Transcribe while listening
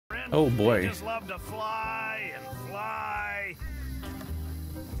Oh boy. They just love to fly and fly.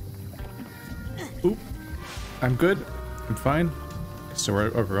 Oop. I'm good. I'm fine. So we're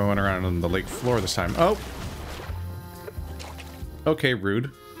going around on the lake floor this time. Oh! Okay,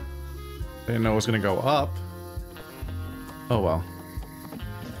 rude. Didn't know it was gonna go up. Oh well.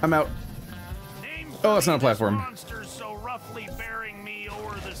 I'm out. Oh, it's not a platform. Monsters so roughly bearing me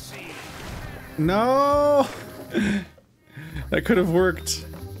over the sea. No! That could have worked.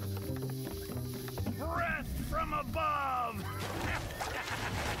 Breath from above.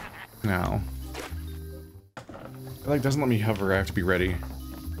 No. It like doesn't let me hover. I have to be ready.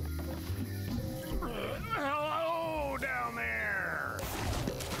 Hello down there.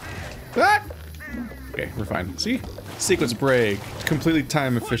 Ah! Okay, we're fine. See? Sequence break. Completely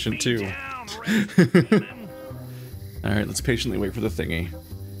time efficient too. Alright, let's patiently wait for the thingy.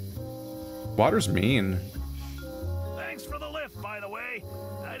 Water's mean. Thanks for the lift, by the way.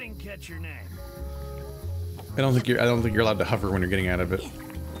 I didn't catch your name. I don't think you're allowed to hover when you're getting out of it.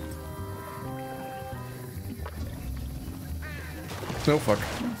 Oh fuck.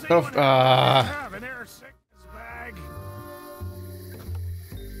 Oh,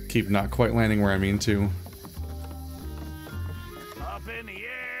 keep not quite landing where I mean to. Up in the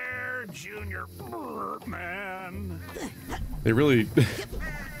air, Junior man. They really...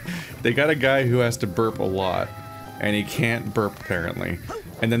 They got a guy who has to burp a lot, and he can't burp apparently.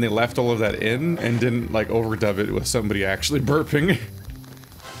 And then they left all of that in and didn't like overdub it with somebody actually burping.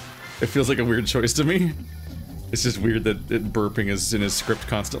 It feels like a weird choice to me. It's just weird that burping is in his script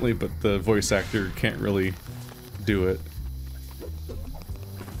constantly, but the voice actor can't really do it.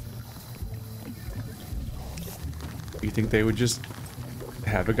 You think they would just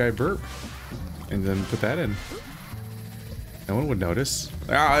have a guy burp and then put that in? No one would notice.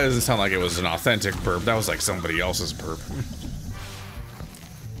 Ah, it doesn't sound like it was an authentic burp. That was like somebody else's burp.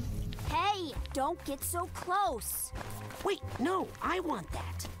 Hey, don't get so close. Wait, no, I want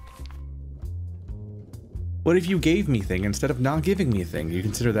that. What if you gave me a thing instead of not giving me a thing? You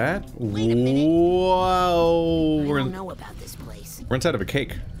consider that? Wait a minute. Whoa! I don't know about this place. We're inside of a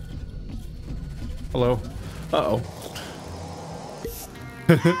cake. Hello. Uh-oh.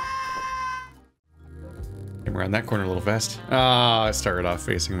 Came around that corner a little fast. Ah, it started off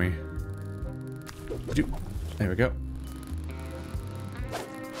facing me. There we go.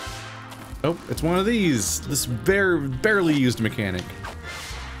 Oh, it's one of these. This barely used mechanic.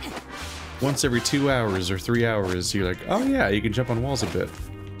 Once every 2 hours or 3 hours, you're like, oh yeah, you can jump on walls a bit.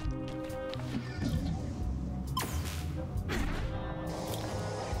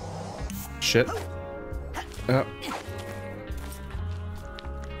 Shit. Oh.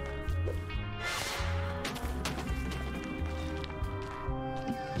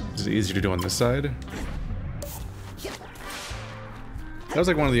 Is it easier to do on this side? That was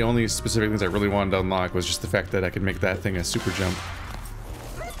like one of the only specific things I really wanted to unlock, was just the fact that I could make that thing a super jump.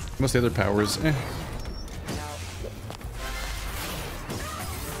 Most of the other powers, eh.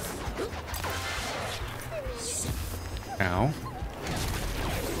 Ow.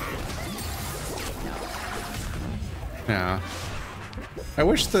 Yeah. I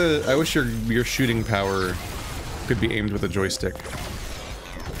wish your shooting power could be aimed with a joystick.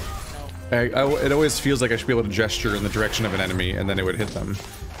 It always feels like I should be able to gesture in the direction of an enemy and then it would hit them.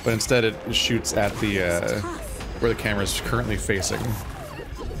 But instead it shoots at the, where the camera is currently facing.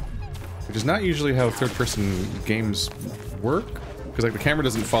 Which is not usually how third-person games work. Because like the camera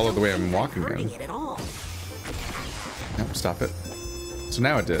doesn't follow the way I'm walking in. Nope, stop it. So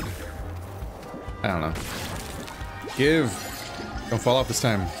now it did. I don't know. Give! Don't fall off this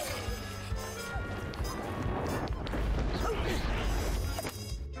time.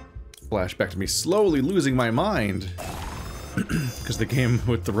 Flashback to me slowly losing my mind. Because the game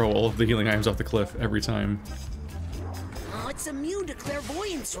with the roll of the healing items off the cliff every time. Oh, it's immune to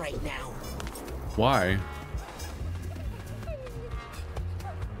clairvoyance right now. Why?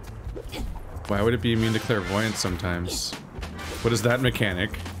 Why would it be immune to clairvoyance sometimes? What is that mechanic?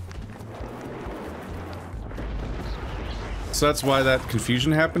 So that's why that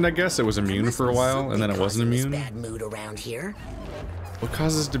confusion happened, I guess? It was immune for a while, and then it wasn't immune? Bad mood around here. What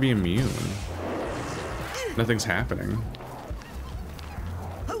causes it to be immune? Nothing's happening.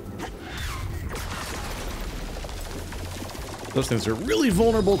 Those things are really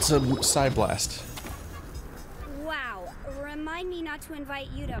vulnerable to Side Blast. Wow, remind me not to invite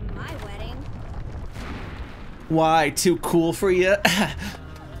you to my wedding. Why? Too cool for you? I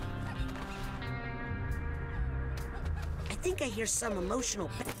think I hear some emotional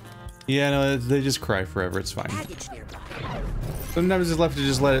Yeah, no, they just cry forever. It's fine. baggage nearby. Sometimes it's left to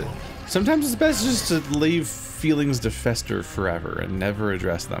just let it Sometimes it's best just to leave feelings to fester forever and never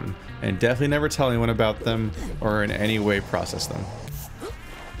address them. And definitely never tell anyone about them or in any way process them.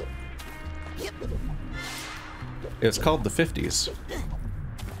 It's called the 50s.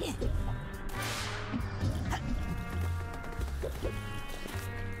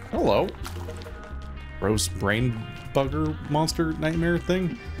 Hello. Gross brain bugger monster nightmare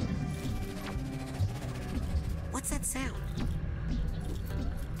thing. What's that sound?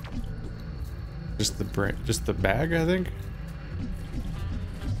 Just the bag, I think.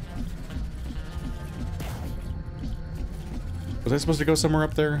 Was I supposed to go somewhere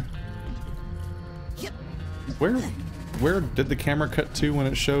up there? Where did the camera cut to when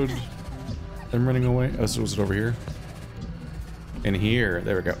it showed them running away? Oh, so was it over here? In here.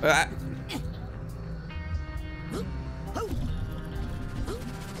 There we go. Ah!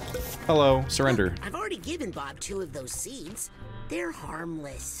 Hello. Surrender. I've already given Bob 2 of those seeds. They're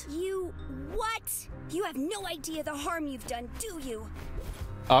harmless. You what? You have no idea the harm you've done, do you?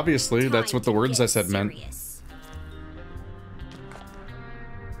 Obviously, that's what the words I said meant.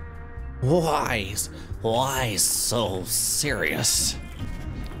 Why so serious?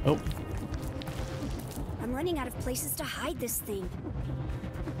 Oh. I'm running out of places to hide this thing.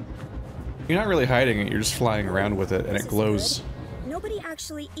 You're not really hiding it, you're just flying around with it and it glows. Good. Nobody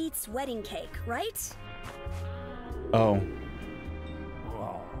actually eats wedding cake, right? Oh.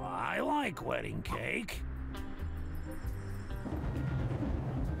 Well, I like wedding cake.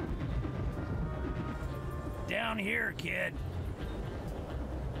 Down here, kid.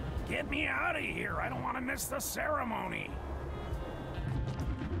 Get me out of here. I don't want to miss the ceremony.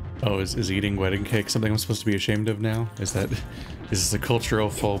 Oh, is eating wedding cake something I'm supposed to be ashamed of now? Is this a cultural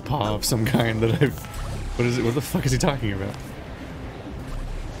faux pas of some kind that I've... What is it? What the fuck is he talking about?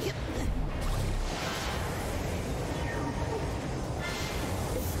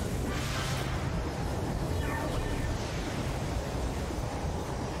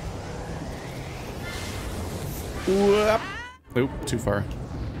 Whoop. Oop, too far.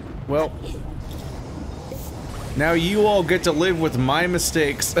 Well, now you all get to live with my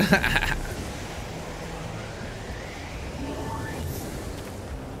mistakes. Oh,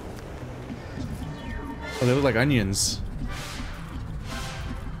 they look like onions.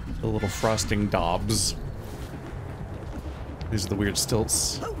 The little frosting daubs. These are the weird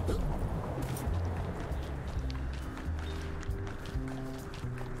stilts.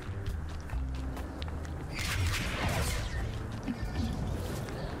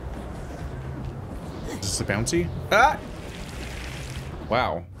 Is this a bouncy? Ah!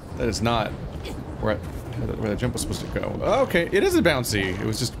 Wow, that is not where the jump was supposed to go. Oh, okay, it is a bouncy. It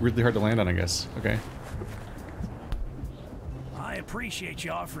was just really hard to land on, I guess. Okay. I appreciate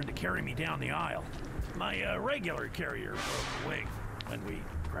you offering to carry me down the aisle. My regular carrier broke a wing when we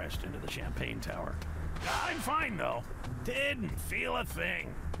crashed into the champagne tower. I'm fine though. Didn't feel a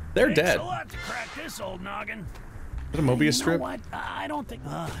thing. They're Takes dead. a lot to crack this old noggin. Is it a Mobius strip? You know what? I don't think...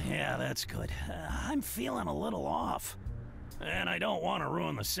 yeah, that's good. I'm feeling a little off. And I don't want to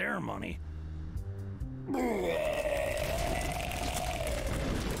ruin the ceremony.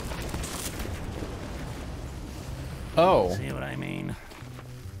 Oh. See what I mean?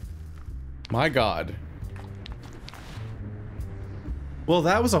 My god. Well,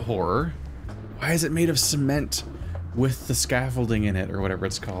 that was a horror. Why is it made of cement with the scaffolding in it, or whatever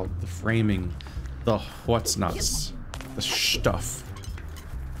it's called? The framing. The what's nuts. The stuff.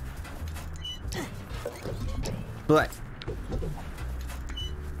 But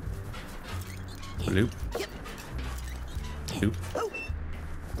bloop. Bloop.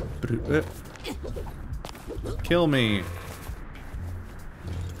 Bloop. Kill me.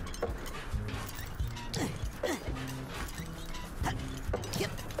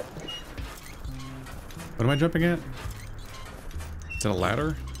 What am I jumping at? Is it a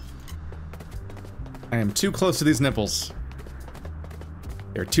ladder? I am too close to these nipples.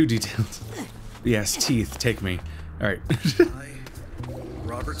 They're too detailed. Yes, teeth, take me. Alright. I,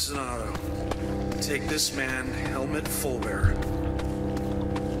 Robert Zanato, take this man, Helmut Fulbear,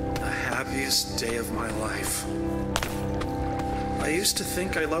 the happiest day of my life. I used to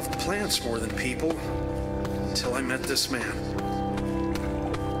think I loved plants more than people, until I met this man.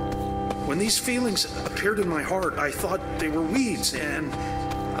 When these feelings appeared in my heart, I thought they were weeds, and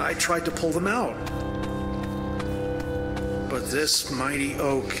I tried to pull them out. But this mighty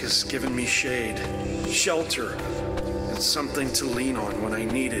oak has given me shade, shelter, and something to lean on when I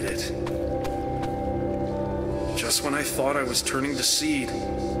needed it. Just when I thought I was turning to seed,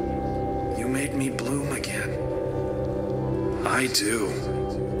 you made me bloom again. I do.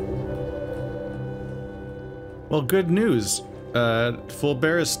 Well, good news.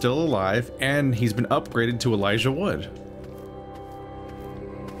 Fulbert is still alive, and he's been upgraded to Elijah Wood.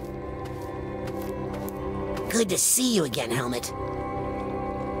 Good to see you again, Helmet.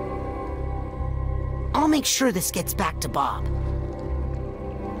 I'll make sure this gets back to Bob.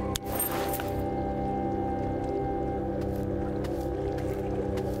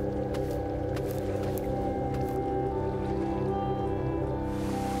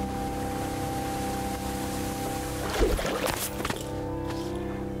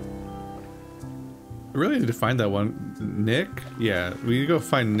 I really need to find that one. Nick? Yeah, we need to go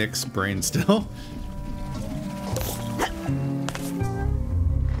find Nick's brain still.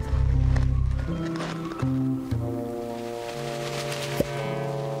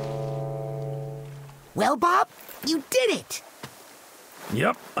 Well, Bob, you did it!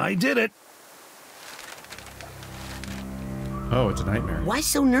 Yep, I did it. Oh, it's a nightmare. Why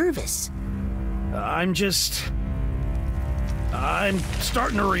so nervous? I'm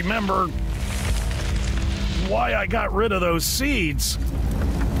starting to remember why I got rid of those seeds.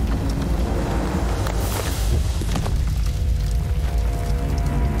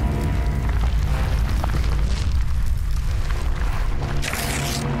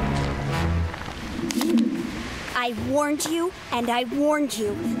 I warned you, and I warned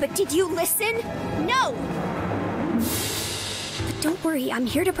you, but did you listen? No! But don't worry, I'm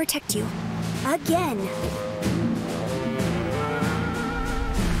here to protect you. Again.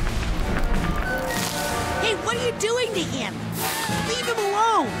 Hey, what are you doing to him? Leave him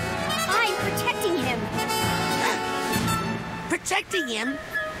alone! I'm protecting him. Protecting him?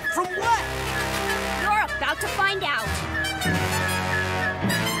 From what? You're about to find out.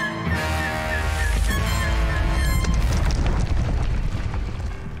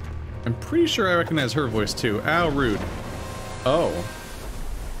 I'm pretty sure I recognize her voice too. Ow, rude. Oh.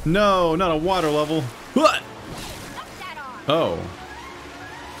 No, not a water level. What? Oh.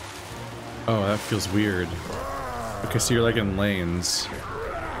 Oh, that feels weird. Okay, so you're like in lanes.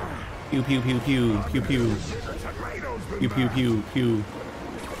 Pew pew pew pew pew pew. Pew pew pew pew.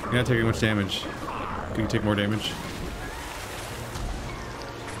 You're not taking much damage. Can you take more damage?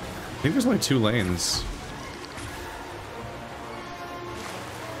 I think there's only 2 lanes.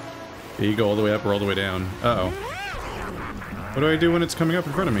 Yeah, you go all the way up or all the way down. Uh-oh. What do I do when it's coming up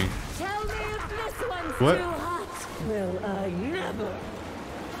in front of me? Tell me if this one's What? too hot. Will I never?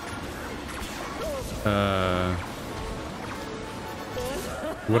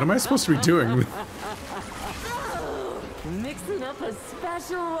 What am I supposed to be doing? Mixing up a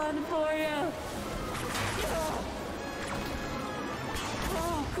special one for you.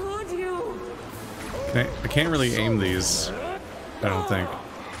 Oh, could you? I can't really aim these. I don't think.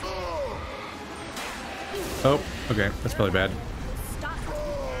 Oh, okay. That's probably bad.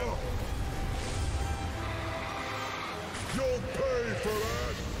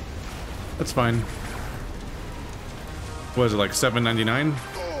 That's fine. What is it, like $7.99?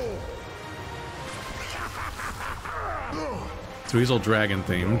 So he's all dragon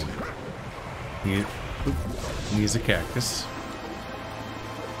themed. He's a cactus.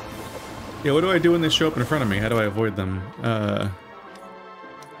 Yeah, what do I do when they show up in front of me? How do I avoid them?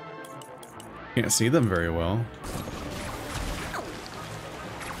 Can't see them very well.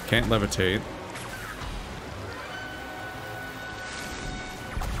 Can't levitate.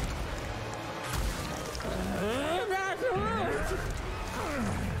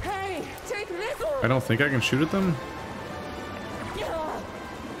 Hey, take this one. I don't think I can shoot at them.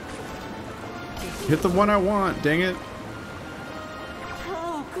 Hit the one I want, dang it.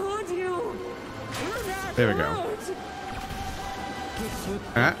 Oh, could you? There we go.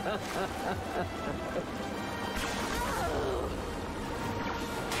 Ah.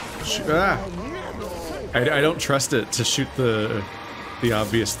 I don't trust it to shoot the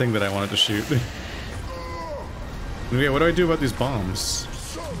obvious thing that I wanted to shoot. Yeah, what do I do about these bombs?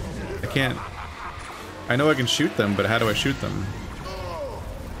 I can't. I know I can shoot them, but how do I shoot them?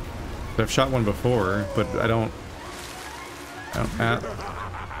 I've shot one before, but I don't. How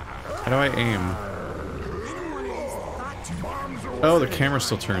do I aim? Oh, the camera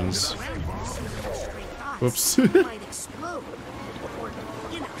still turns. Whoops.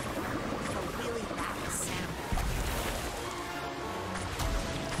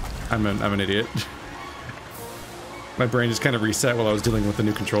 I'm an idiot. My brain just kind of reset while I was dealing with the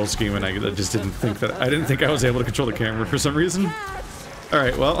new control scheme, and I just didn't think that I was able to control the camera for some reason. All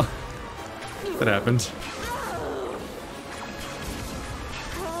right, well, that happened.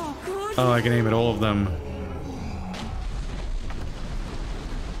 Oh, I can aim at all of them.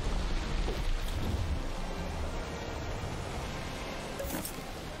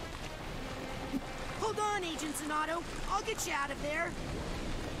 Hold on! on, Agent Sonato. I'll get you out of there.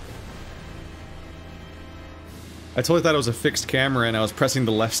 I totally thought it was a fixed camera and I was pressing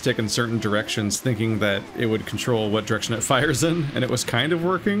the left stick in certain directions thinking that it would control what direction it fires in, and it was kind of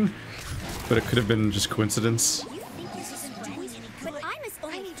working, but it could have been just coincidence. You think this isn't doing any good, but I'm his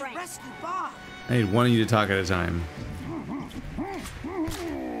only I need friend. to rescue Bob. I need one of you to talk at a time.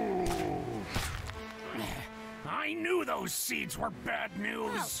 I knew those seeds were bad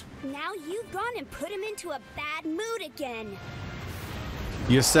news. Oh, now you've gone and put him into a bad mood again.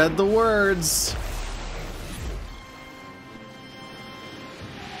 You said the words.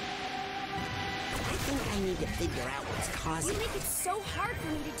 I think I need to figure out what's causing You it. make it so hard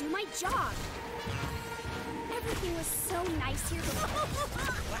for me to do my job. Everything was so nice here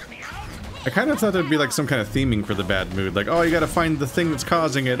before. Let me out. I kind of thought there'd be like some kind of theming for the bad mood, like, oh, you gotta find the thing that's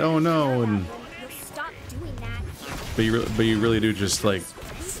causing it, oh no, and... You'll stop doing that. But you really do just, like,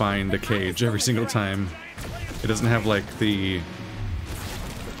 find a cage every single time. It doesn't have, like, the...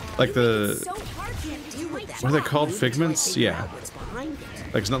 Like the... So hard for me to do my What are they job. called? Figments? Yeah. What's behind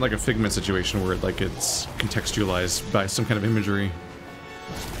it? Like, it's not like a figment situation where, like, it's contextualized by some kind of imagery.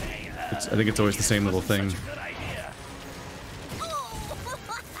 I think it's always the same little thing. Good idea.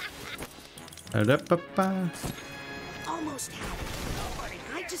 Almost had it.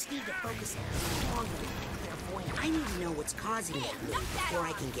 I just need to focus longer. Clairvoyant. I need to know what's causing that mood before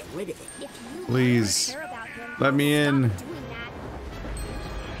I can get rid of it. If you Please, care about him, let me stop in. doing that.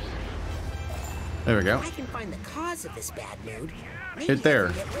 There we go. If I can find the cause of this bad mood, maybe Hit there.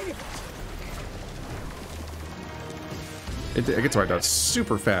 I can get rid of It gets wiped out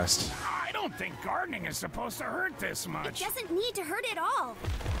super fast. I don't think gardening is supposed to hurt this It much. doesn't need to hurt at all.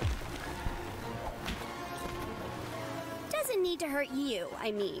 Doesn't need to hurt you,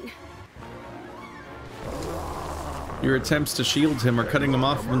 I mean. Your attempts to shield him are cutting him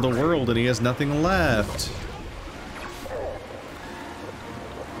off from the world, and he has nothing left.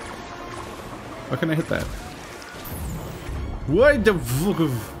 How can I hit that? What the fuck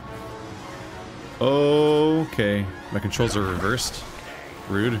of... Okay. My controls are reversed.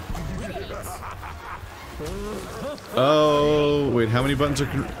 Rude. Oh, wait, how many buttons are...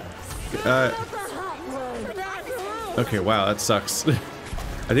 Okay, wow, that sucks. I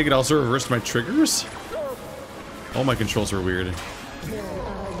think it also reversed my triggers? All my controls are weird.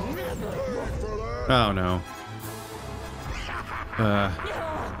 Oh, no.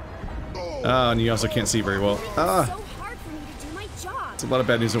 Oh, and you also can't see very well. Ah! So hard for me to do my job. It's a lot of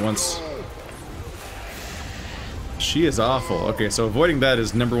bad news at once. She is awful. Okay, so avoiding that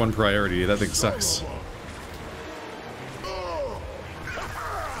is #1 priority. That thing sucks.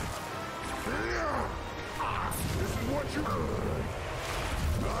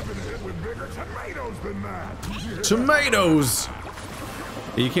 Tomatoes!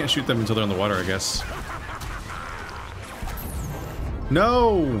 Yeah, you can't shoot them until they're in the water, I guess.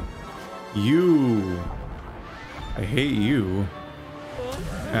 No! You! I hate you.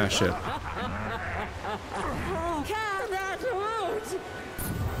 Ah, shit. That hurt.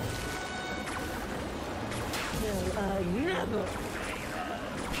 Never.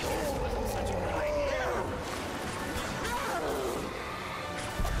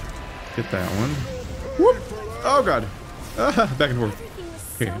 Get that one. Whoop! Oh god! Ah, back and forth. Everything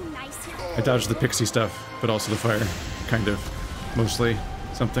was Okay. so nice here. I dodged the pixie stuff, but also the fire. Kind of. Mostly.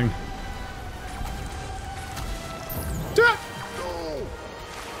 Something. Ah!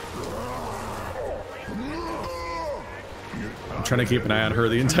 I'm trying to keep an eye on her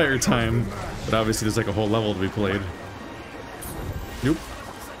the entire time, but obviously there's like a whole level to be played. Nope.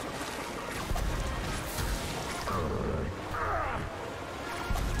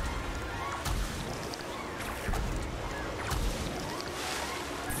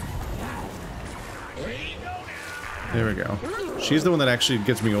 There we go. She's the one that actually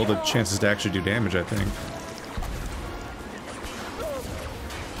gets me all the chances to actually do damage, I think.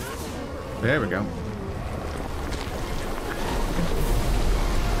 There we go.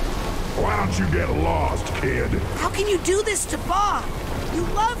 Why don't you get lost, kid? How can you do this to Bob? You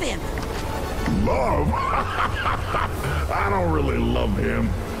love him. Love? I don't really love him.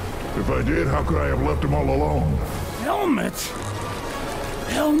 If I did, how could I have left him all alone? Helmet?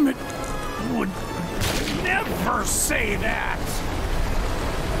 Helmet would never say that.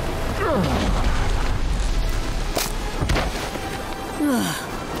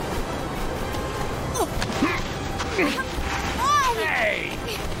 Hey!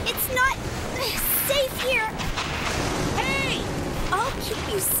 It's not safe here. Hey! I'll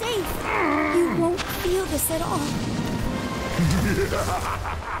keep you safe. You won't feel this at all.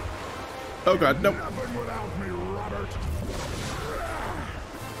 Oh god, nope. Nothing without me, Robert.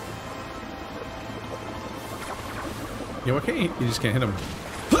 You okay? You just can't hit him.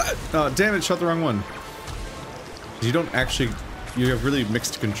 Oh, damn it, shot the wrong one. You don't actually... You have really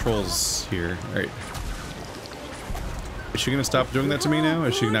mixed controls here. Alright. Is she gonna stop doing that to me now?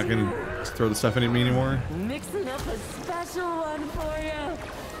 Is she not gonna throw the stuff at me anymore? Mixing up a special one for you.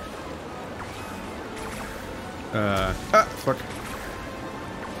 Fuck.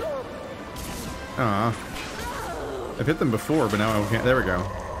 Aw. I've hit them before, but now I can't. There we go.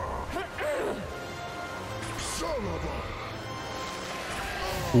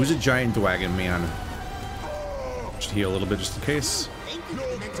 Who's a giant wagon man? Just heal a little bit just in case.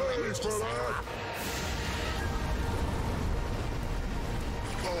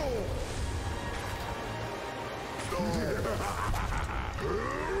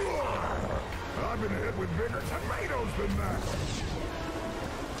 I've been hit with bigger tomatoes than that.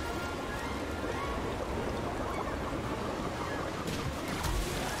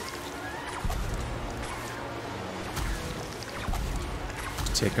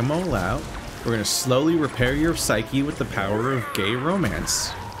 Take them all out. We're gonna slowly repair your psyche with the power of gay romance.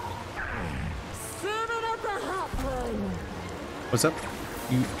 What's up?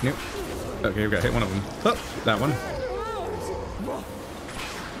 You... Nope. Okay, we gotta hit one of them. Oh, that one.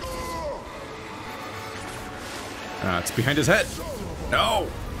 It's behind his head. No!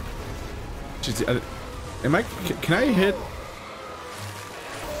 Jeez, am I... Can I hit...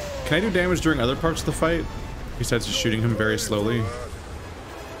 Can I do damage during other parts of the fight? Besides just shooting him very slowly?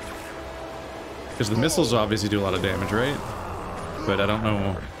 Because the missiles obviously do a lot of damage, right? But I don't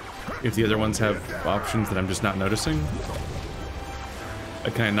know if the other ones have options that I'm just not noticing.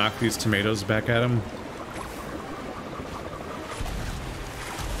 Can I knock these tomatoes back at him?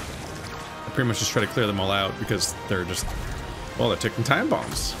 I pretty much just try to clear them all out because they're just... Well, they're ticking time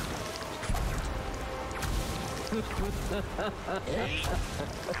bombs.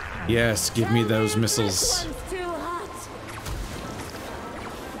 Yes, give me those missiles.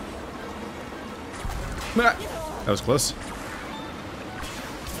 That was close.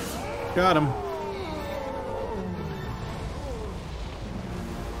 Got him.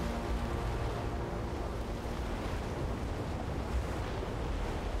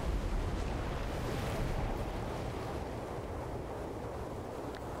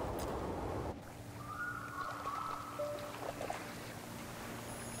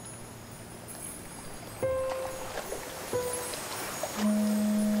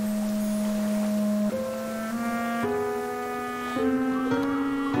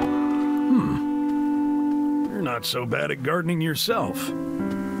 Not so bad at gardening yourself.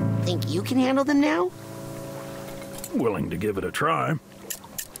 Think you can handle them now? Willing to give it a try.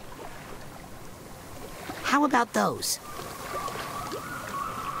 How about those?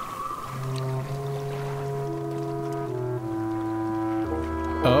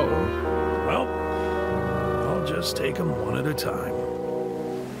 Oh. Well, I'll just take them one at a time.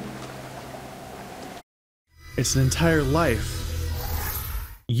 It's an entire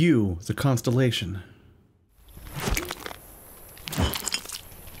life. You, the constellation.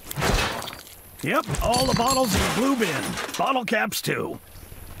 Yep, all the bottles in the blue bin. Bottle caps, too.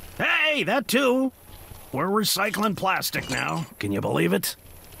 Hey, that too. We're recycling plastic now. Can you believe it?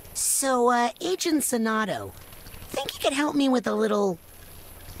 So, Agent Sonato, think you could help me with a little...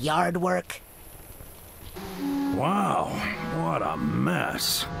 yard work? Wow, what a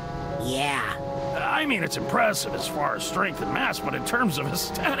mess. Yeah. I mean, it's impressive as far as strength and mass, but in terms of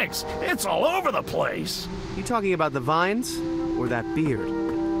aesthetics, it's all over the place. You talking about the vines? Or that beard?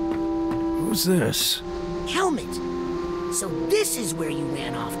 Who's this? Helmet. So this is where you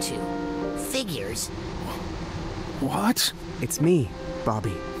ran off to. Figures. What? It's me,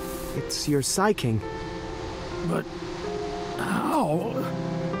 Bobby. It's your Psy-King. But... how?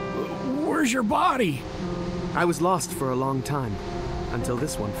 Where's your body? I was lost for a long time, until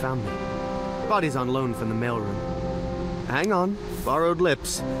this one found me. Body's on loan from the mailroom. Hang on, borrowed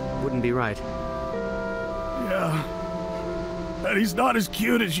lips. Wouldn't be right. Yeah. And he's not as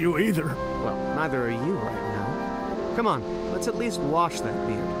cute as you either. Well, neither are you right now. Come on, let's at least wash that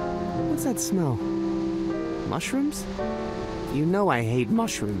beard. What's that smell? Mushrooms? You know I hate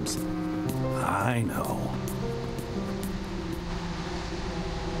mushrooms. I know.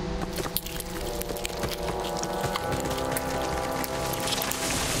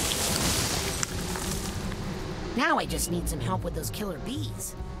 Now I just need some help with those killer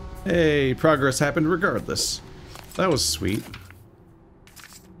bees. Hey, progress happened regardless. That was sweet.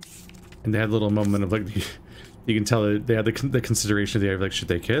 And they had a little moment of like, you can tell that they had the consideration of the idea of like, should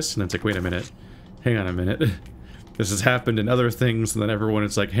they kiss? And it's like, wait a minute, hang on a minute. This has happened in other things, and then everyone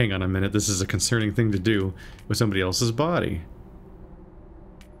is like, hang on a minute, this is a concerning thing to do with somebody else's body.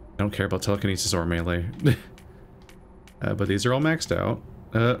 I don't care about telekinesis or melee. But these are all maxed out.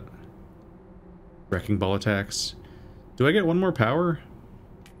 Wrecking ball attacks. Do I get one more power?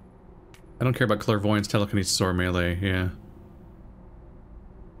 I don't care about clairvoyance, telekinesis, or melee. Yeah.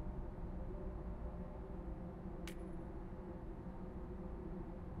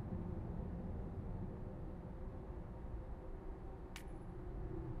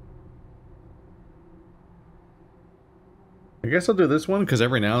 I guess I'll do this one, because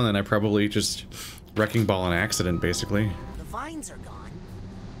every now and then I probably just wrecking ball an accident, basically. The vines are gone,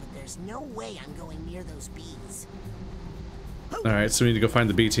 but there's no way I'm going near those bees. Alright, so we need to go find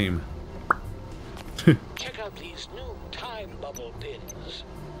the B team. Check out these new time bubble pins.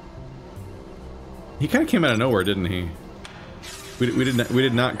 He kind of came out of nowhere, didn't he? We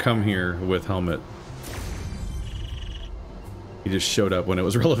did not come here with helmet. He just showed up when it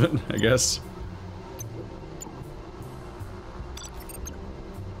was relevant, I guess.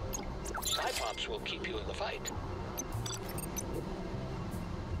 Will keep you in the fight.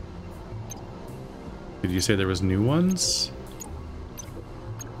 Did you say there was new ones?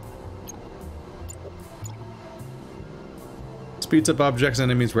 Speeds up objects and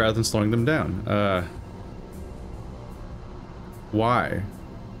enemies rather than slowing them down. Why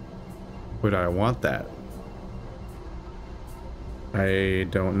would I want that? I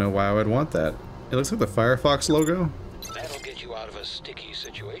don't know why I would want that. It looks like the Firefox logo. That'll get you out of a sticky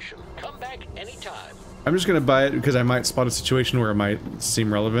situation. Come back anytime. I'm just gonna buy it because I might spot a situation where it might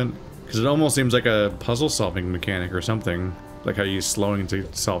seem relevant. Because it almost seems like a puzzle-solving mechanic or something. Like how you use slowing to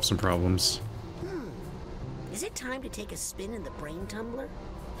solve some problems. Is it time to take a spin in the brain tumbler?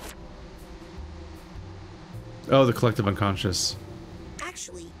 Oh, the collective unconscious.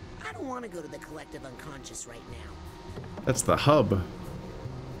 Actually, I don't want to go to the collective unconscious right now. That's the hub.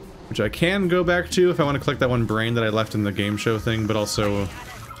 Which I can go back to if I want to collect that one brain that I left in the game show thing, but also...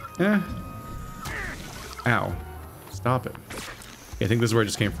 Ow. Stop it. Yeah, I think this is where I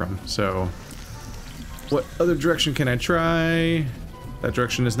just came from, so... What other direction can I try? That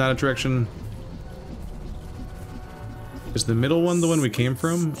direction is not a direction. Is the middle one the one we came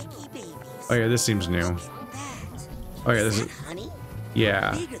from? Oh yeah, this seems new. Oh yeah, this is...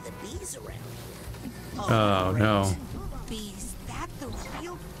 Yeah. Oh no. Bees, that the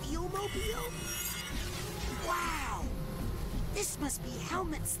real Feel-mobile? Wow! This must be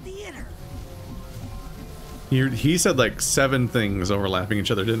Helmet's theater. He said like 7 things overlapping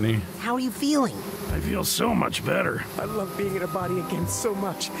each other, didn't he? How are you feeling? I feel so much better. I love being in a body again so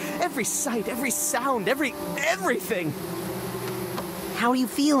much. Every sight, every sound, everything. How are you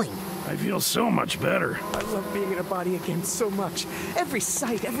feeling? I feel so much better. I love being in a body again so much. Every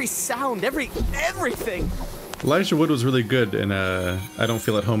sight, every sound, everything. Elijah Wood was really good in I Don't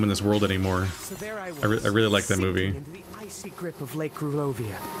Feel at Home in This World Anymore. So there I was, I really like that movie. Into the icy grip of Lake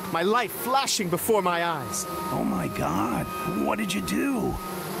Grulovia. My life flashing before my eyes. Oh my God, what did you do?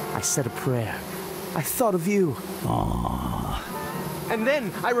 I said a prayer. I thought of you. Aww. And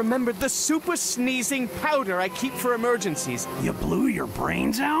then I remembered the super sneezing powder I keep for emergencies. You blew your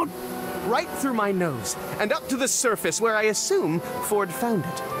brains out? Right through my nose, and up to the surface where I assume Ford found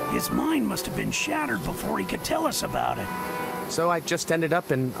it. His mind must have been shattered before he could tell us about it. So I just ended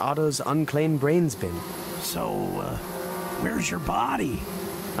up in Otto's unclaimed brains bin. So, where's your body?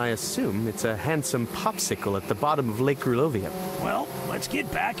 I assume it's a handsome popsicle at the bottom of Lake Grulovia. Well, let's get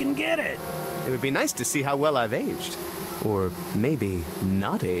back and get it. It would be nice to see how well I've aged. Or maybe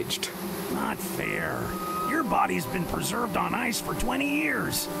not aged. Not fair. Your body's been preserved on ice for 20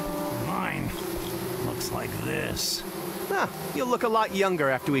 years. Mine looks like this. Ah, you'll look a lot younger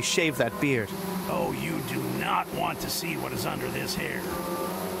after we shave that beard. Oh, you do not want to see what is under this hair.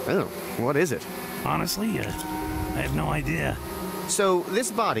 Oh, what is it? Honestly, I have no idea. So,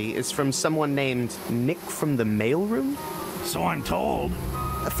 this body is from someone named Nick from the mailroom? So I'm told.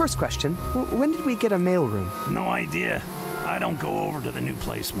 First question, when did we get a mailroom? No idea. I don't go over to the new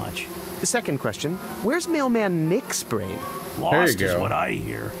place much. The second question, where's mailman Nick's brain? Lost is what I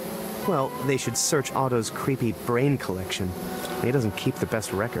hear. Well, they should search Otto's creepy brain collection. He doesn't keep the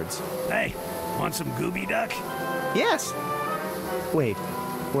best records. Hey, want some Gooby Duck? Yes! Wait,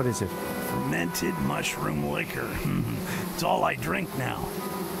 what is it? Fermented mushroom liquor. It's all I drink now.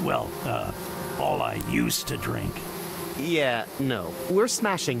 Well, all I used to drink. Yeah, no. We're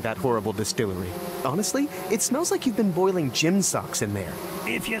smashing that horrible distillery. Honestly, it smells like you've been boiling gym socks in there.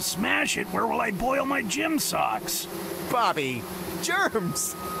 If you smash it, where will I boil my gym socks? Bobby,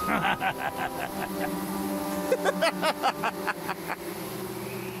 germs!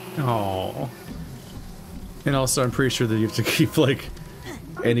 Oh. And also, I'm pretty sure that you have to keep, like,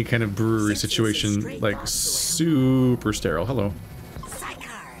 any kind of brewery situation, like, super sterile. Hello.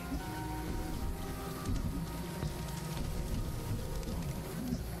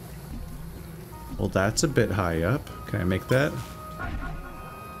 that's a bit high up. Can I make that?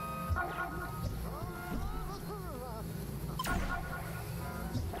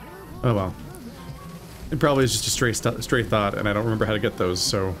 Oh well. It probably is just a stray thought, and I don't remember how to get those,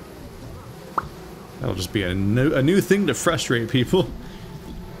 so... That'll just be a new thing to frustrate people.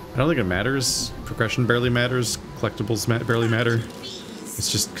 I don't think it matters. Progression barely matters. Collectibles barely matter.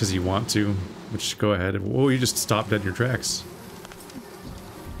 It's just because you want to. Which, go ahead. Whoa, you just stopped dead in your tracks.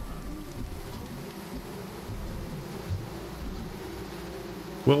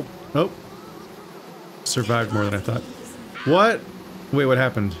 Well, oh. Survived more than I thought. What? Wait, what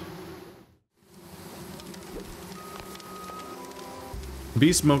happened?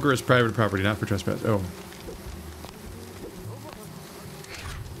 Bee smoker is private property, not for trespass. Oh.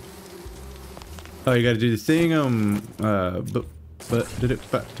 Oh, you gotta do the thing,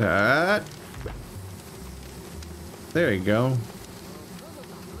 there you go.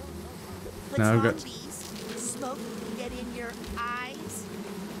 Now I've got... Smoke get in your eyes?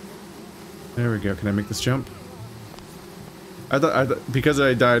 There we go. Can I make this jump? I thought, because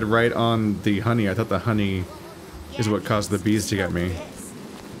I died right on the honey, I thought the honey is what caused the bees to get me.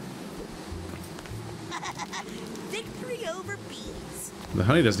 Victory over bees. The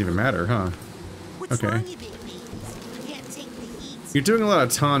honey doesn't even matter, huh? What's Okay. wrong, you big bees? Can't take the heat. You're doing a lot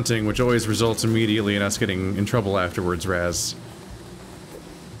of taunting, which always results immediately in us getting in trouble afterwards, Raz.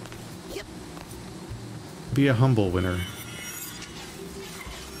 Yep. Be a humble winner.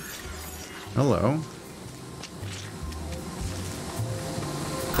 Hello.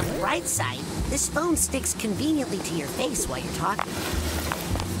 On the right side, this phone sticks conveniently to your face while you're talking.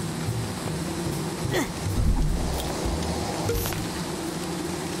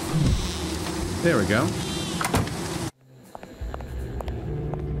 There we go.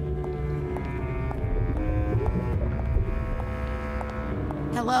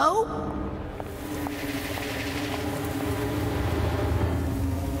 Hello?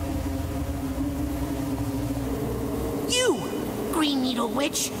 You, Green Needle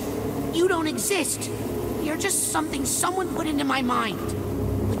Witch. You don't exist. You're just something someone put into my mind.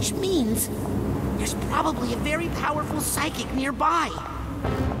 Which means there's probably a very powerful psychic nearby.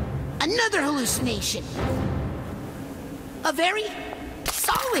 Another hallucination. A very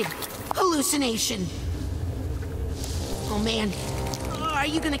solid hallucination. Oh man, are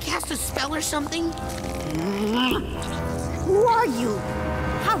you gonna cast a spell or something? Who are you?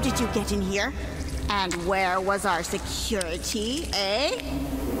 How did you get in here? And where was our security, eh?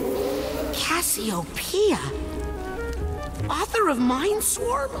 Cassiopeia? Author of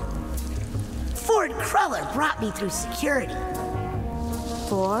Mindswarm? Ford Cruller brought me through security.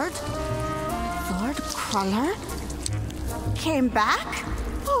 Ford? Ford Cruller? Came back?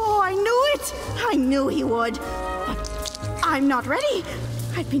 Oh, I knew it! I knew he would. But I'm not ready.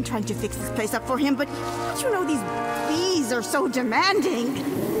 I've been trying to fix this place up for him, but don't you know these bees are so demanding?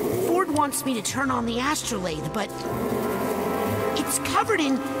 Ford wants me to turn on the astrolabe, but it's covered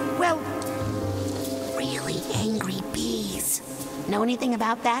in, well, really angry bees. Know anything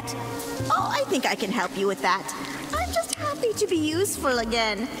about that? Oh, I think I can help you with that. I'm just happy to be useful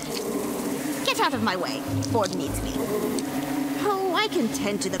again. Get out of my way. Ford needs me. Oh, I can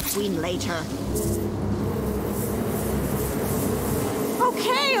tend to the Queen later.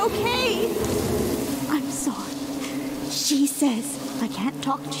 Okay. I'm sorry. She says I can't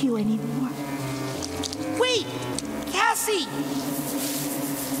talk to you anymore. Wait! Cassie!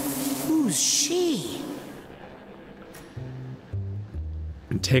 Who's she?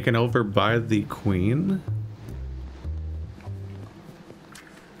 Been taken over by the Queen?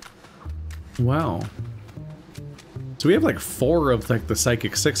 Wow. So we have like 4 of like the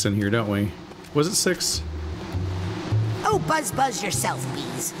Psychic 6 in here, don't we? Was it 6? Oh, buzz yourself,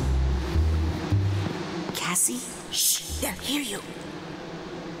 bees. Cassie? Shh, they'll hear you.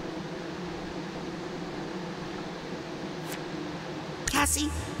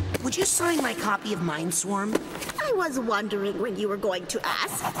 Cassie, would you sign my copy of Mindswarm? I was wondering when you were going to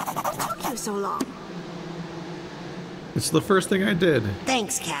ask. What took you so long? It's the first thing I did.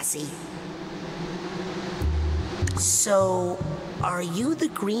 Thanks, Cassie. So, are you the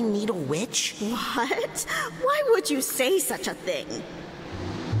Green Needle Witch? What? Why would you say such a thing?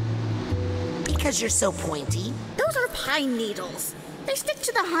 Because you're so pointy. Those are pine needles. They stick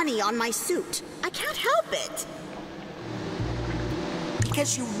to the honey on my suit. I can't help it.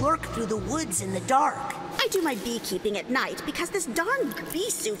 Because you lurk through the woods in the dark. I do my beekeeping at night because this darn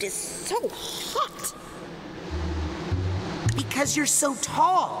bee suit is so hot. Because you're so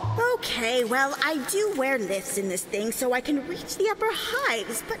tall. Okay, well, I do wear lifts in this thing so I can reach the upper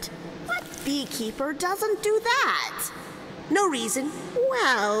hives, but what beekeeper doesn't do that? No reason.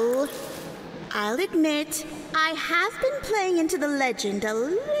 Well, I'll admit, I have been playing into the legend a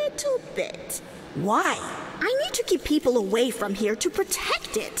little bit. Why? I need to keep people away from here to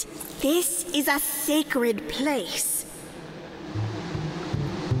protect it. This is a sacred place.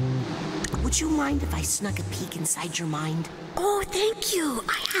 Would you mind if I snuck a peek inside your mind? Oh, thank you.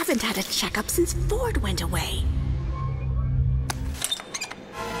 I haven't had a checkup since Ford went away.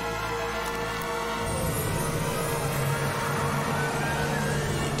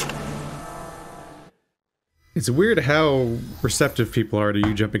 It's weird how receptive people are to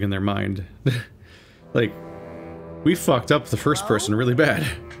you jumping in their mind. Like, we fucked up the first person really bad.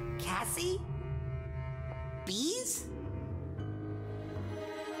 Cassie? Bees?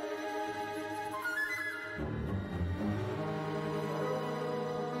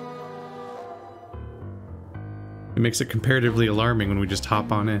 It makes it comparatively alarming when we just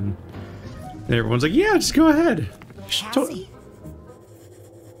hop on in. And everyone's like, yeah, just go ahead. Cassie?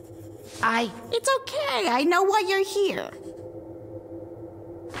 It's okay. I know why you're here.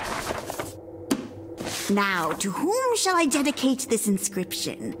 Now, to whom shall I dedicate this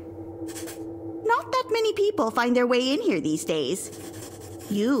inscription? Not that many people find their way in here these days.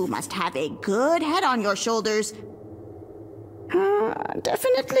 You must have a good head on your shoulders.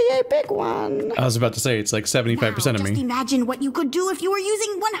 Definitely a big one. I was about to say, it's like 75% of me. Just imagine what you could do if you were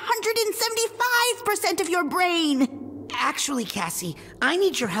using 175% of your brain. Actually, Cassie, I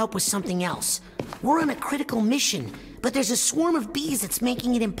need your help with something else. We're on a critical mission, but there's a swarm of bees that's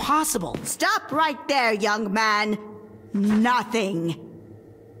making it impossible. Stop right there, young man. Nothing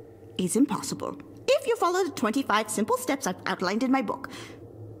is impossible if you follow the 25 simple steps I've outlined in my book.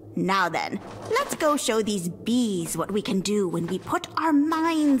 Now then, let's go show these bees what we can do when we put our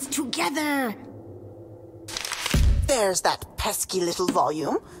minds together. There's that pesky little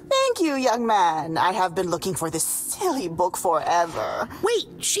volume. Thank you, young man. I have been looking for this silly book forever. Wait,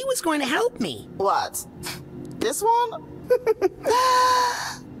 she was going to help me. What? This one?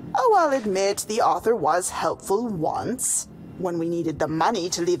 Oh, I'll admit the author was helpful once, when we needed the money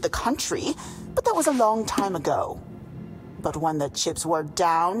to leave the country, but that was a long time ago. But when the chips were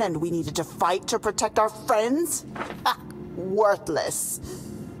down and we needed to fight to protect our friends? Worthless.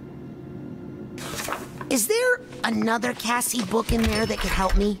 Is there another Cassie book in there that could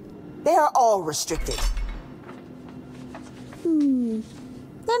help me? They are all restricted. Then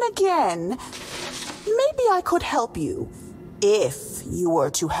again, maybe I could help you, if you were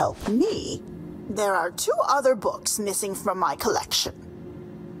to help me. There are 2 other books missing from my collection.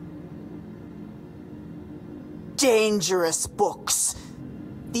 Dangerous books.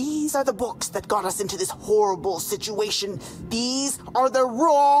 These are the books that got us into this horrible situation. These are the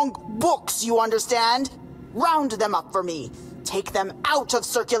wrong books, you understand? Round them up for me. Take them out of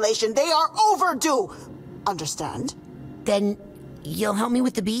circulation. They are overdue. Understand? Then you'll help me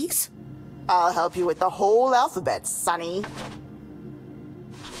with the bees? I'll help you with the whole alphabet, Sonny.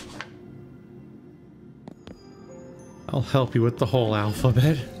 I'll help you with the whole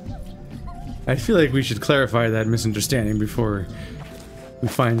alphabet. I feel like we should clarify that misunderstanding before we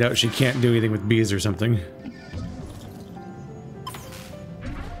find out she can't do anything with bees or something.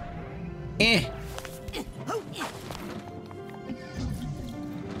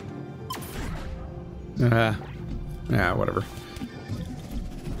 Whatever.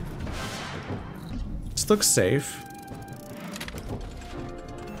 This looks safe.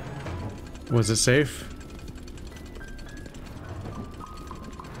 Was it safe?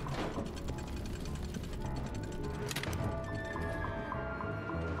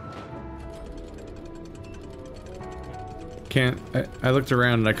 I looked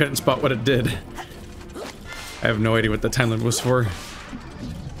around and I couldn't spot what it did. I have no idea what the time limit was for.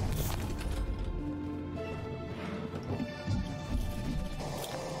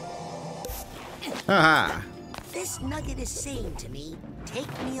 Aha! This nugget is saying to me,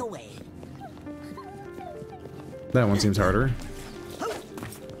 take me away. That one seems harder.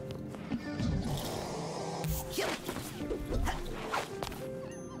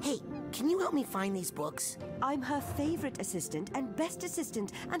 Hey, can you help me find these books? I'm her favorite assistant and best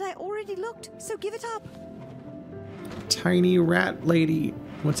assistant, and I already looked, so give it up. Tiny rat lady.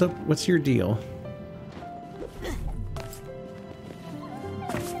 What's up? What's your deal?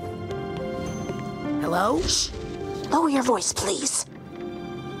 Hello? Shh. Lower your voice, please.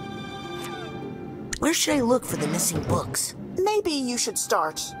 Where should I look for the missing books? Maybe you should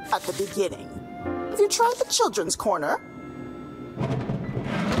start at the beginning. Have you tried the children's corner?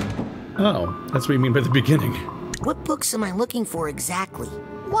 Oh, that's what you mean by the beginning. What books am I looking for exactly?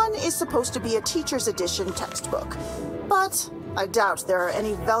 One is supposed to be a teacher's edition textbook, but I doubt there are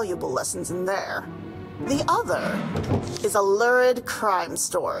any valuable lessons in there. The other is a lurid crime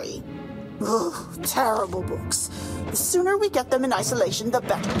story. Ugh, terrible books. The sooner we get them in isolation, the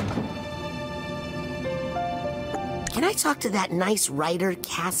better. Can I talk to that nice writer,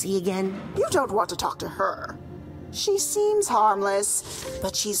 Cassie, again? You don't want to talk to her. She seems harmless,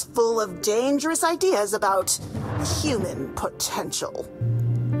 but she's full of dangerous ideas about human potential.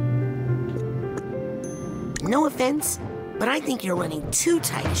 No offense, but I think you're running too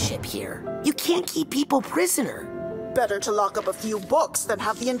tight a ship here. You can't keep people prisoner. Better to lock up a few books than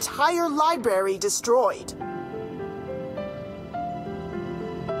have the entire library destroyed.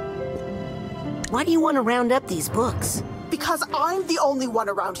 Why do you want to round up these books? Because I'm the only one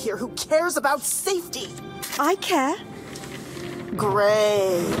around here who cares about safety. I care.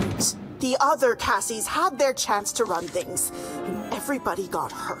 Great. The other Cassies had their chance to run things, and everybody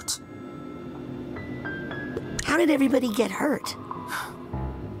got hurt. How did everybody get hurt?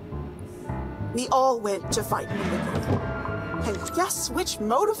 We all went to fight Murderous. And guess which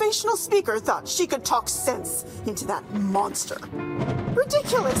motivational speaker thought she could talk sense into that monster?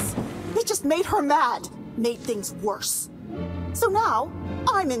 Ridiculous! It just made her mad, made things worse. So now,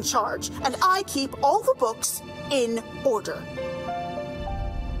 I'm in charge, and I keep all the books in order.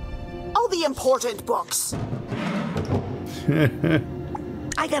 All the important books.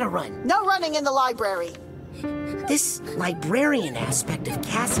 I gotta run. No running in the library. This librarian aspect of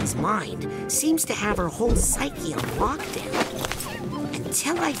Cassie's mind seems to have her whole psyche on lockdown.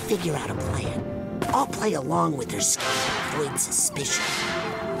 Until I figure out a plan, I'll play along with her scheme to avoid suspicion.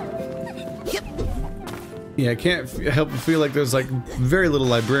 Yeah, I can't help but feel like there's like very little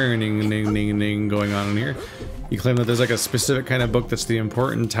librarianing going on in here. You claim that there's like a specific kind of book that's the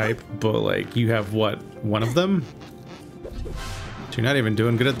important type, but like you have what, one of them? So you're not even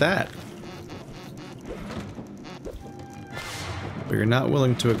doing good at that. But you're not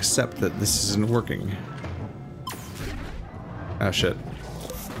willing to accept that this isn't working. Oh shit.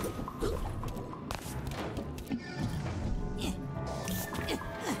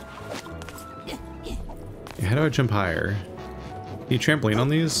 How do I jump higher? Can you trampoline on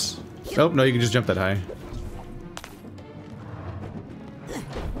these? Oh, no, you can just jump that high.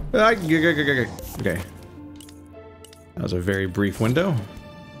 Okay. That was a very brief window.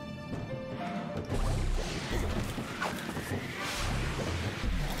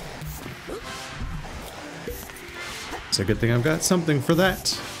 It's a good thing I've got something for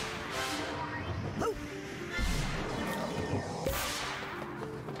that.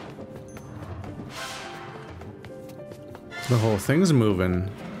 The whole thing's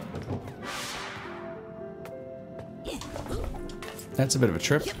moving. That's a bit of a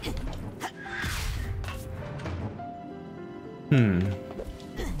trip. Good.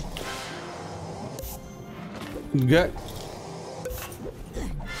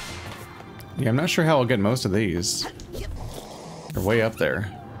 Yeah, I'm not sure how I'll get most of these. They're way up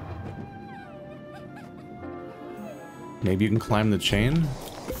there. Maybe you can climb the chain?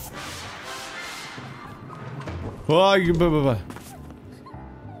 Oh, you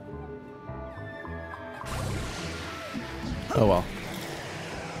oh well.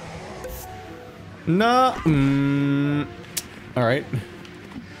 No. All right.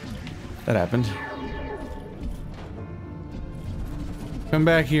 That happened. Come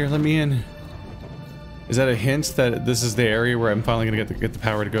back here. Let me in. Is that a hint that this is the area where I'm finally gonna get the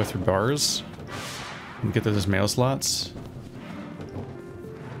power to go through bars and get those mail slots?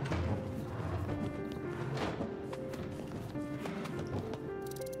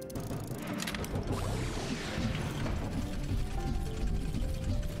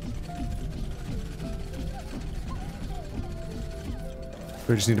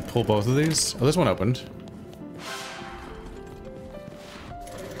 We just need to pull both of these. Oh, this one opened.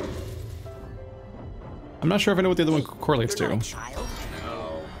 I'm not sure if I know what the other one correlates to.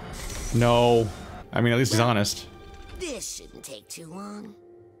 No. I mean, at least he's honest. This shouldn't take too long.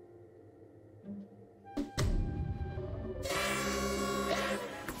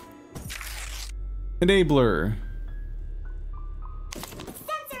 Enabler.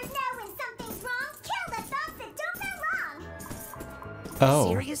 Oh.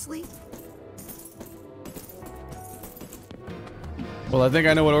 Seriously? Well, I think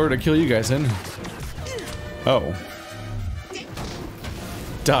I know what order to kill you guys in. Oh.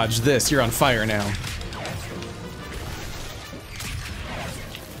 Dodge this, you're on fire now.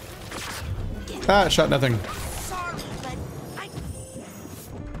 Ah, shot nothing.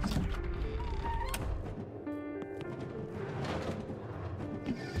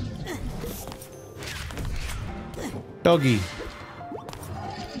 Doggy.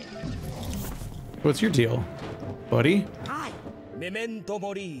 What's your deal, buddy? Hi. Memento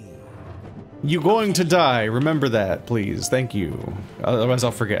mori. You're going to die. Remember that, please. Thank you. Otherwise,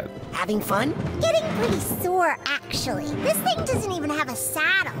 I'll forget. Having fun? Getting pretty sore, actually. This thing doesn't even have a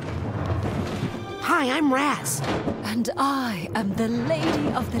saddle. Hi, I'm Raz. And I am the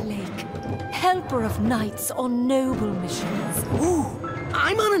Lady of the Lake, helper of knights on noble missions. Ooh,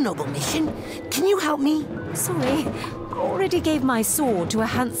 I'm on a noble mission. Can you help me? Sorry, already gave my sword to a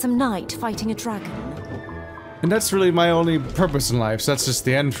handsome knight fighting a dragon. And that's really my only purpose in life, so that's just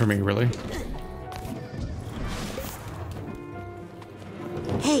the end for me, really.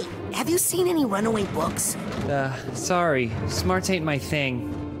 Hey, have you seen any runaway books? Sorry. Smarts ain't my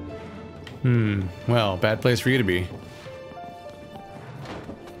thing. Well, bad place for you to be.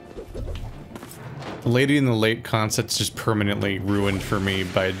 The Lady in the Lake concept's just permanently ruined for me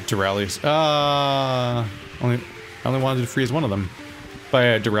by Duralius. I only wanted to freeze one of them.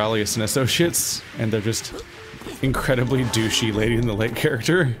 By Duralius and Associates, and they're just incredibly douchey Lady in the Lake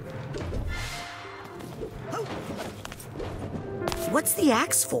character. What's the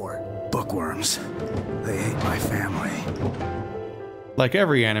axe for? Bookworms. They ate my family. Like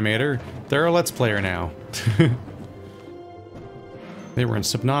every animator, they're a Let's Player now. They were in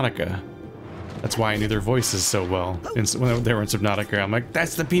Subnautica. That's why I knew their voices so well. When they were in Subnautica, I'm like,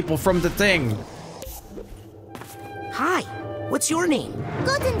 that's the people from the thing! Hi, what's your name?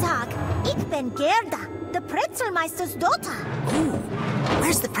 Guten Tag, ich bin Gerda, the Pretzelmeister's daughter. Ooh,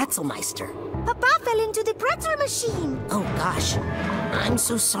 where's the Pretzelmeister? Papa fell into the pretzel machine. Oh gosh, I'm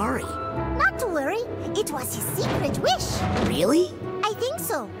so sorry. Not to worry, it was his secret wish. Really? I think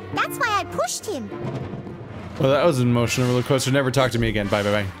so. That's why I pushed him. Well, that was an emotional roller coaster. Never talk to me again. Bye,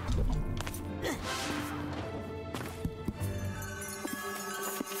 bye, bye.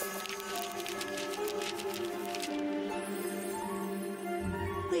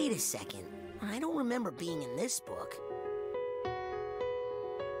 Wait a second. I don't remember being in this book.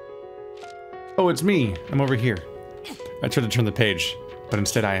 Oh, it's me. I'm over here. I tried to turn the page, but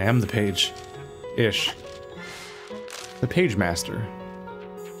instead I am the page. Ish. The Page Master.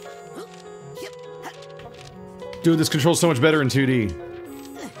 Dude, this controls so much better in 2D.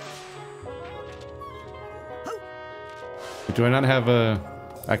 Do I not have a...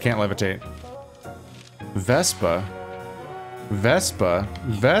 I can't levitate. Vespa? Vespa?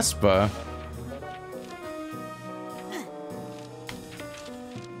 Vespa?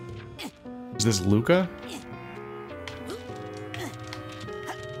 Is this Luca?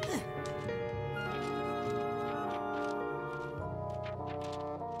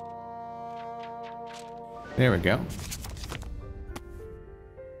 There we go.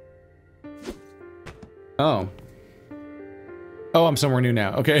 Oh. Oh, I'm somewhere new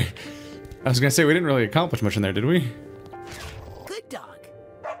now. Okay. I was gonna say, we didn't really accomplish much in there, did we? Good dog.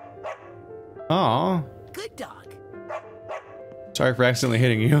 Aw. Good dog. Sorry for accidentally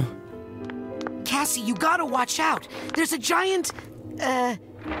hitting you. Cassie, you gotta watch out. There's a giant,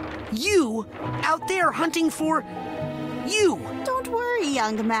 you out there hunting for you. Don't worry,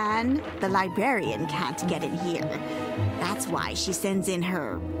 young man. The librarian can't get in here. That's why she sends in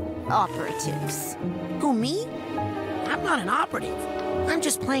her operatives. Who, me? I'm not an operative. I'm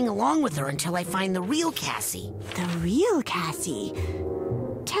just playing along with her until I find the real Cassie. The real Cassie?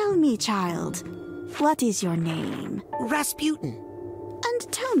 Tell me, child, what is your name? Razputin.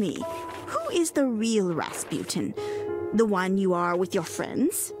 And tell me, who is the real Razputin? The one you are with your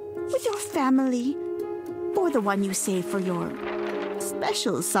friends? With your family? Or the one you save for your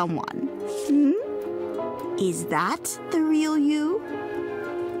special someone? Is that the real you?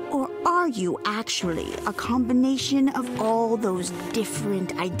 Or are you actually a combination of all those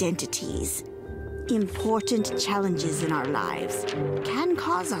different identities? Important challenges in our lives can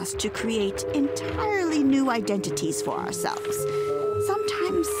cause us to create entirely new identities for ourselves,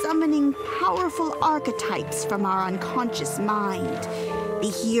 sometimes summoning powerful archetypes from our unconscious mind. The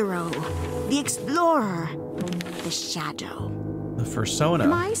hero, the explorer, the shadow. The Fursona.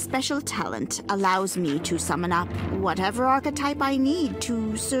 My special talent allows me to summon up whatever archetype I need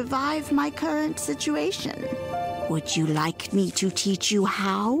to survive my current situation. Would you like me to teach you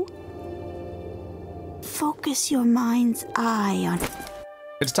how? Focus your mind's eye on...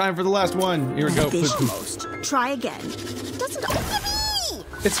 It's time for the last one. Here we go. Almost. Try again. Doesn't...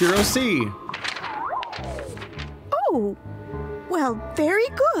 It's Hero C. Oh, well, very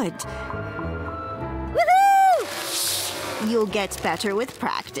good. You'll get better with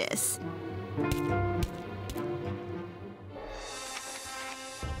practice.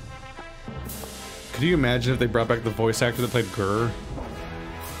 Could you imagine if they brought back the voice actor that played Gurr?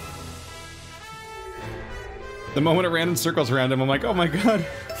 The moment it ran in circles around him, I'm like, oh my god.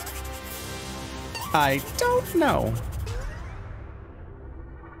 I don't know.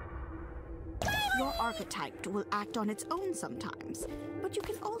 archetype will act on its own sometimes, but you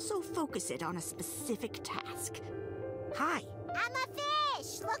can also focus it on a specific task. Hi. I'm a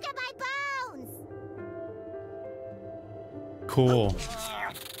fish! Look at my bones! Cool.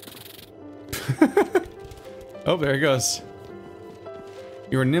 Oh, there he goes.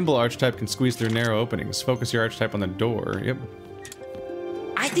 Your nimble archetype can squeeze through narrow openings. Focus your archetype on the door. Yep.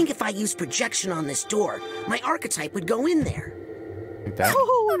 I think if I use projection on this door, my archetype would go in there. Like that?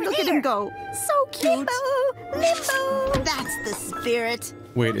 Oh, look at him go. So cute. Limbo! Limbo! That's the spirit.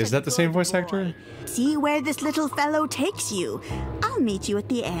 Wait, is that the same voice actor? See where this little fellow takes you. I'll meet you at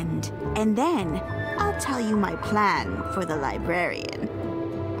the end, and then I'll tell you my plan for the librarian.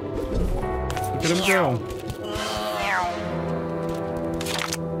 Look at him go.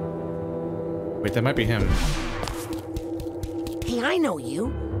 Wait, that might be him. Hey, I know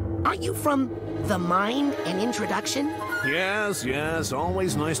you. Aren't you from The Mind and Introduction? Yes, yes.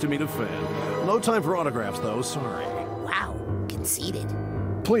 Always nice to meet a fan. No time for autographs, though. Sorry. Wow, conceited.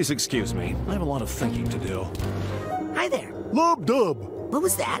 Please excuse me. I have a lot of thinking to do. Hi there. Lub dub. What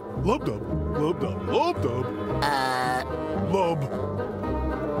was that? Lub dub. Lub dub. Lub dub. Lub.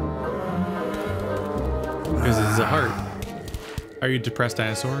 Because it's a heart. Are you depressed,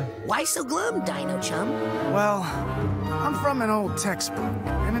 dinosaur? Why so glum, Dino Chum? Well, I'm from an old textbook,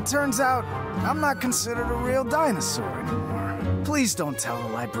 and it turns out I'm not considered a real dinosaur anymore. Please don't tell the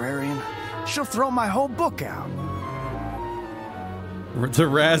librarian. She'll throw my whole book out. The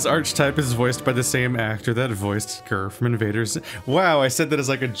Raz archetype is voiced by the same actor that voiced Gur from Invaders. Wow, I said that as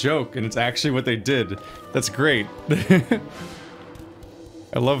like a joke, and it's actually what they did. That's great. I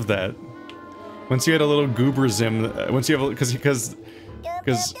love that. Once you had a little goober zim, once you have, because,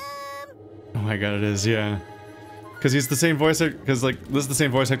 oh my god, it is, yeah. Because he's the same voice actor, because like, this is the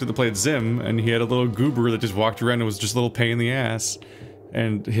same voice actor that played Zim, and he had a little goober that just walked around and was just a little pain in the ass.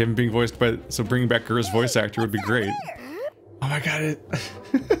 And him being voiced by, so bringing back Gur's voice actor would be great. Oh my god, it.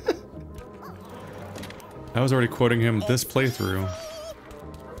 I was already quoting him this playthrough.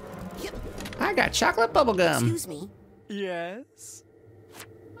 I got chocolate bubblegum. Excuse me. Yes?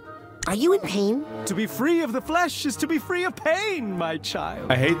 Are you in pain? To be free of the flesh is to be free of pain, my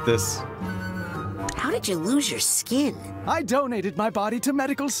child. I hate this. How did you lose your skin? I donated my body to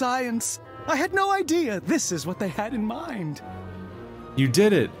medical science. I had no idea this is what they had in mind. You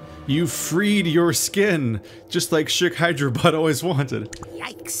did it. You freed your skin, just like Shook Hydrobot always wanted.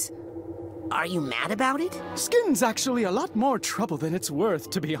 Yikes. Are you mad about it? Skin's actually a lot more trouble than it's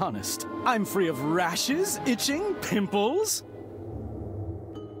worth, to be honest. I'm free of rashes, itching, pimples.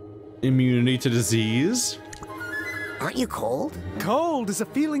 Immunity to disease? Aren't you cold? Cold is a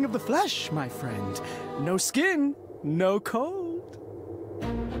feeling of the flesh, my friend. No skin, no cold.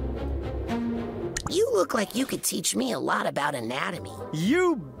 You look like you could teach me a lot about anatomy.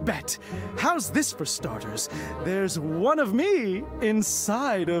 You bet. How's this for starters? There's one of me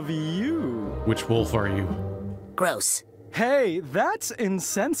inside of you. Which wolf are you? Gross. Hey, that's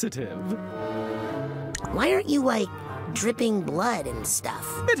insensitive. Why aren't you, like, dripping blood and stuff?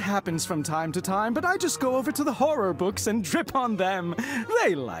 It happens from time to time, but I just go over to the horror books and drip on them.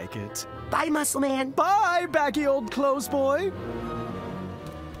 They like it. Bye, Muscle Man. Bye, baggy old clothes boy.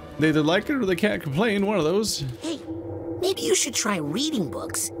 They either like it or they can't complain, one of those. Hey, maybe you should try reading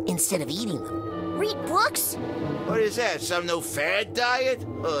books instead of eating them. Read books? What is that, some new fad diet?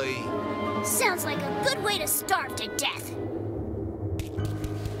 Oy. Sounds like a good way to starve to death.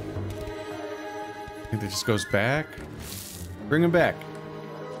 I think it just goes back. Bring him back.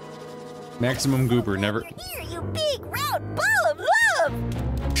 Maximum goober, never. Here, you big round ball of love!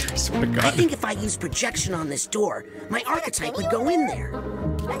 I swear to God. I think if I use projection on this door, my archetype would go in there.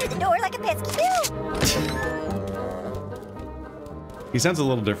 Under the door like a pesky bill. He sounds a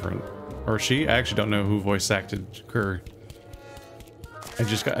little different. Or she? I actually don't know who voice acted her. I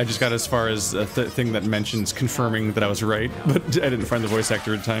just got as far as a thing that mentions confirming that I was right, but I didn't find the voice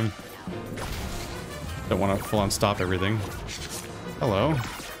actor in time. Don't want to full-on stop everything. Hello.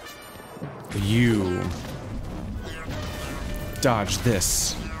 You. Dodge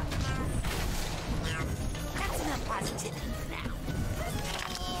this.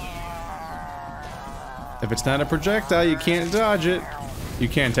 If it's not a projectile, you can't dodge it. You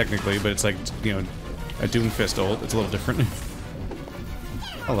can technically, but it's like, you know, a Doomfist ult. It's a little different.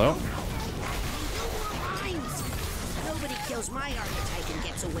 Hello. Nobody kills my archetype and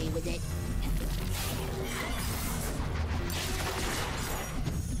gets away with it.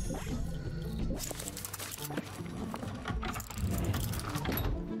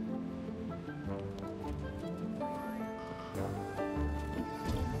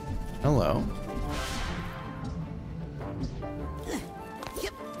 Hello.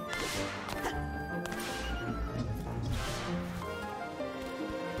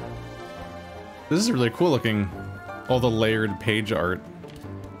 This is really cool looking. All the layered page art.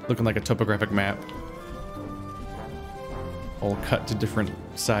 Looking like a topographic map. All cut to different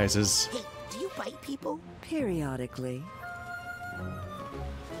sizes. Hey, do you bite people? Periodically.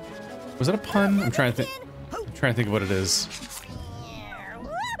 Was that a pun? I'm trying to think of what it is.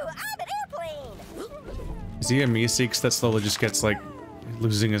 Is he a Meeseeks that slowly just gets like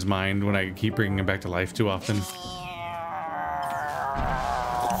losing his mind when I keep bringing him back to life too often?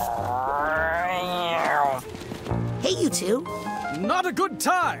 Hey, you two. Not a good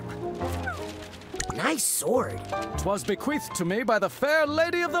time. Nice sword. 'Twas bequeathed to me by the fair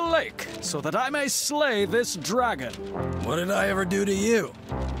lady of the lake, so that I may slay this dragon. What did I ever do to you?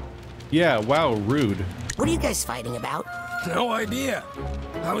 Yeah, wow, rude. What are you guys fighting about? No idea.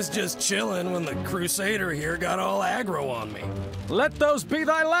 I was just chilling when the Crusader here got all aggro on me. Let those be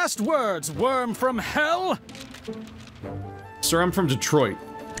thy last words, worm from hell! Sir, I'm from Detroit.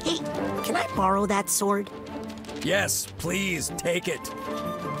 Hey, can I borrow that sword? Yes, please, take it.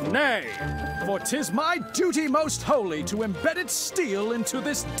 Nay, for 'tis my duty most holy to embed its steel into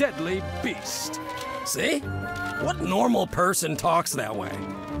this deadly beast. See? What normal person talks that way?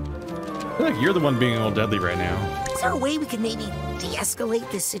 I feel like you're the one being all deadly right now. Is there a way we could maybe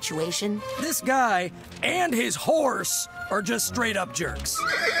de-escalate this situation? This guy and his horse are just straight up jerks.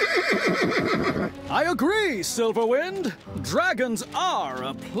 I agree, Silverwind. Dragons are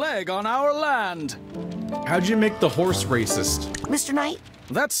a plague on our land. How'd you make the horse racist? Mr. Knight?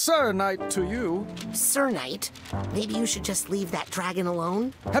 That's Sir Knight to you. Sir Knight, maybe you should just leave that dragon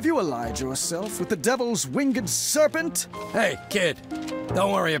alone? Have you allied yourself with the devil's winged serpent? Hey, kid,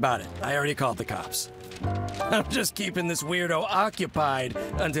 don't worry about it. I already called the cops. I'm just keeping this weirdo occupied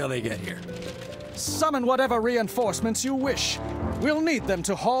until they get here. Summon whatever reinforcements you wish. We'll need them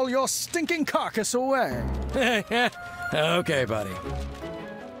to haul your stinking carcass away. Okay, buddy.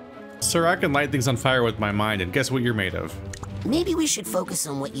 Sir, I can light things on fire with my mind, and guess what you're made of? Maybe we should focus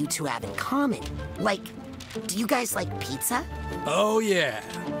on what you two have in common. Like, do you guys like pizza? Oh, yeah.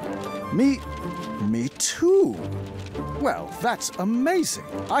 Me too. Well, that's amazing.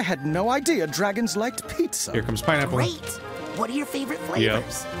 I had no idea dragons liked pizza. Here comes pineapple. Great. What are your favorite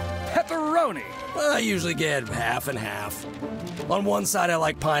flavors? Pepperoni. I usually get half and half. On one side, I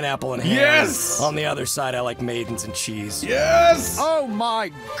like pineapple and ham. Yes! On the other side, I like maidens and cheese. Yes! Oh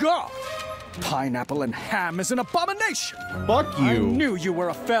my god! Pineapple and ham is an abomination! Fuck you. I knew you were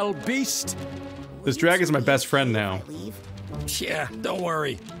a fell beast. This dragon's my best friend now. Yeah, don't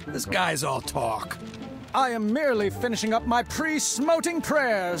worry. This guy's all talk. I am merely finishing up my pre-smoting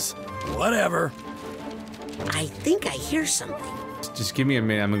prayers. Whatever. I think I hear something. Just give me a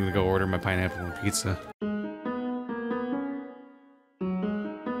minute. I'm gonna go order my pineapple and pizza.